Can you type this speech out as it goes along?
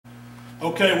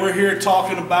Okay, we're here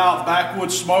talking about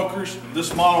Backwoods smokers.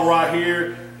 This model right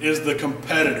here is the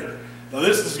Competitor. Now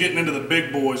this is getting into the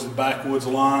big boys of the Backwoods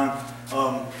line.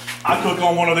 I cook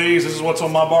on one of these. This is what's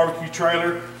on my barbecue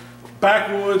trailer.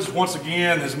 Backwoods, once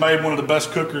again, has made one of the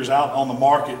best cookers out on the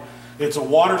market. It's a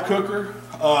water cooker.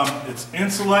 It's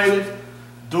insulated,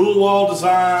 dual wall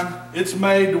design. It's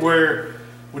made to where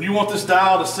when you want this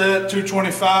dial to set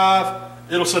 225,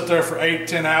 it'll sit there for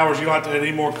 8-10 hours. You don't have to add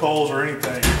any more coals or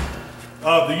anything.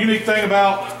 The unique thing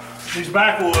about these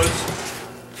Backwoods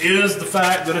is the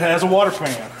fact that it has a water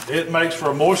pan. It makes for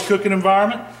a moist cooking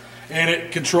environment and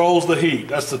it controls the heat.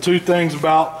 That's the two things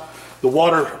about the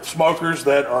water smokers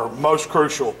that are most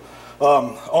crucial.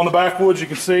 On the Backwoods, you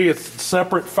can see it's a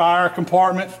separate fire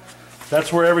compartment.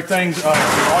 That's where everything's, all your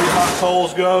hot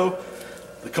coals go.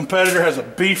 The Competitor has a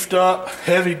beefed up,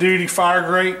 heavy duty fire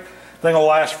grate. Thing will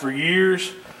last for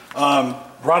years. Right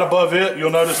above it, you'll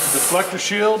notice the deflector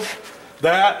shield.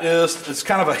 That is, it's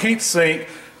kind of a heat sink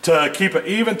to keep an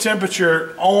even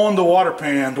temperature on the water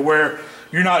pan to where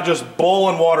you're not just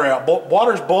boiling water out.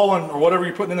 Water's boiling, or whatever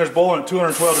you're putting in there's boiling at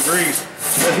 212 degrees.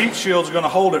 The heat shield's gonna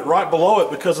hold it right below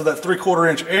it because of that 3/4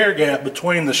 inch air gap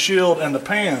between the shield and the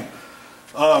pan.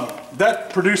 That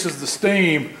produces the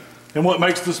steam and what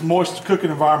makes this moist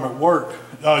cooking environment work.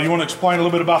 You want to explain a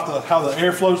little bit about how the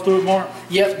air flows through it, Mark?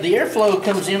 Yep, the airflow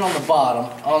comes in on the bottom.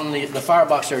 On the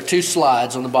firebox, there are two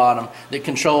slides on the bottom that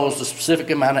controls the specific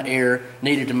amount of air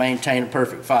needed to maintain a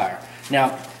perfect fire.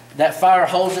 Now, that fire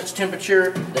holds its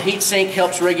temperature. The heat sink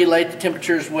helps regulate the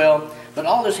temperature as well. But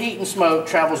all this heat and smoke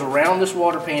travels around this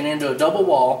water pan into a double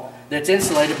wall that's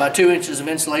insulated by 2 inches of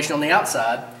insulation on the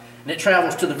outside, and it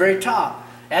travels to the very top.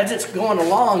 As it's going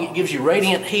along, it gives you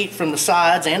radiant heat from the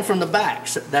sides and from the back.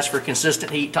 So that's for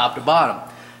consistent heat top to bottom.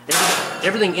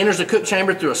 Everything enters the cook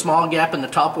chamber through a small gap in the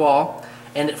top wall,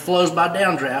 and it flows by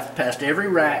downdraft past every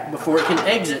rack before it can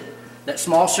exit that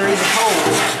small series of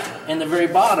holes in the very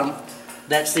bottom.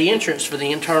 That's the entrance for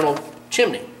the internal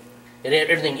chimney.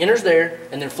 Everything enters there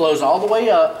and then flows all the way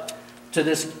up to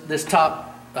this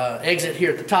top exit here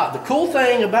at the top. The cool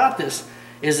thing about this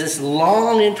is this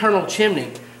long internal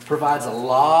chimney provides a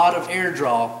lot of air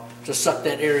draw to suck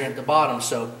that air in at the bottom.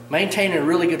 So maintaining a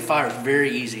really good fire is very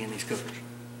easy in these cookers.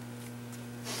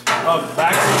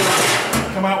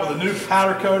 Backwoods come out with a new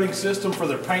powder coating system for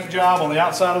their paint job on the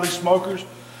outside of these smokers.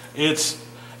 It's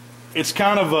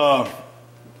kind of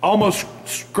almost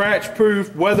scratch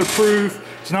proof, weatherproof.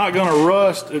 It's not going to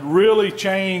rust. It really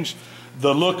changed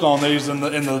the look on these in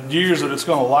the years that it's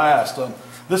going to last.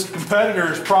 This Competitor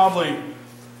is probably,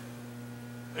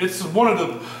 it's one of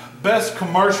the best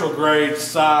commercial grade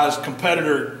size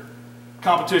Competitor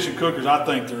competition cookers I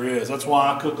think there is. That's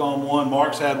why I cook on one.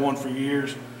 Mark's had one for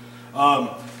years.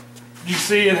 You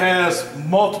see it has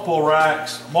multiple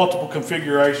racks, multiple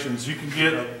configurations. You can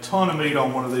get a ton of meat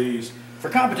on one of these. For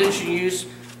competition use,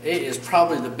 it is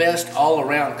probably the best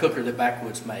all-around cooker that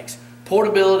Backwoods makes.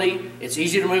 Portability, it's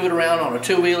easy to move it around on a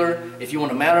two-wheeler. If you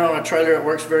want to mount it on a trailer, it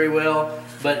works very well.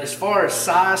 But as far as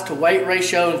size to weight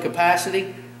ratio and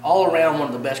capacity, all around one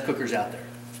of the best cookers out there.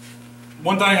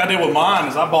 One thing I did with mine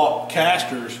is I bought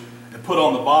casters and put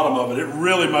on the bottom of it. It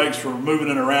really makes for moving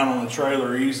it around on the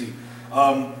trailer easy.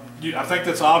 I think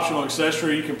that's an optional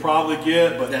accessory you can probably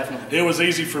get, but definitely. It was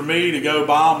easy for me to go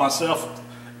buy them myself.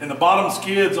 And the bottom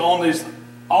skids on these,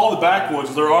 all the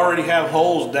Backwoods, they already have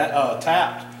holes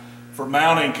tapped for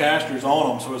mounting casters on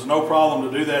them, so it's no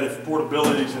problem to do that if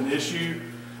portability is an issue.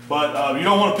 But you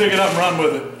don't want to pick it up and run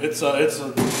with it. This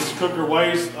cooker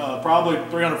weighs probably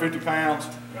 350 pounds.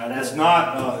 Right. It's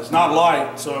not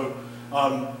light, so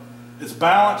it's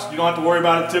balanced. You don't have to worry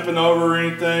about it tipping over or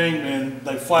anything, and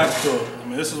they flat cook. I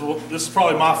mean, this is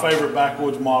probably my favorite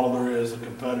Backwoods model there is, a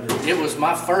Competitor. It was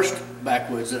my first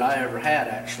Backwoods that I ever had,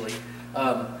 actually.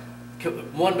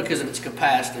 One, because of its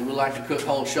capacity. We like to cook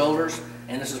whole shoulders,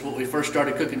 and this is what we first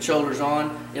started cooking shoulders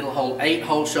on. It'll hold 8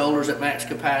 whole shoulders at max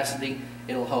capacity.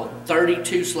 It'll hold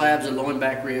 32 slabs of loin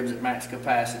back ribs at max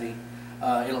capacity.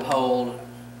 It'll hold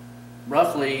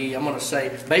roughly, I'm going to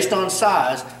say, based on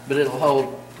size, but it'll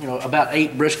hold about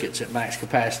 8 briskets at max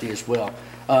capacity as well.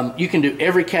 You can do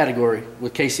every category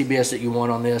with KCBS that you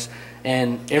want on this,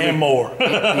 and more.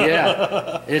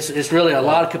 Yeah, it's really a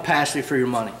lot of capacity for your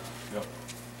money. Yep.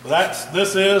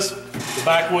 This is the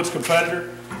Backwoods Competitor.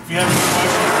 If you have any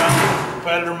questions about the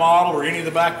Competitor model or any of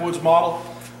the Backwoods model,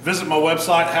 visit my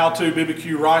website,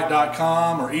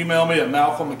 howtobbqright.com, or email me at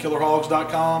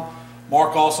malcom@killerhogs.com.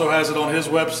 Mark also has it on his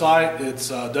website. It's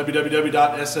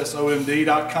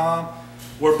www.ssomd.com.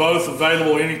 We're both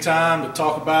available anytime to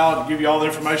talk about and give you all the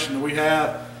information that we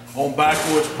have on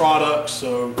Backwoods products.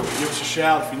 So give us a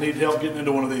shout if you need help getting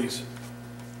into one of these.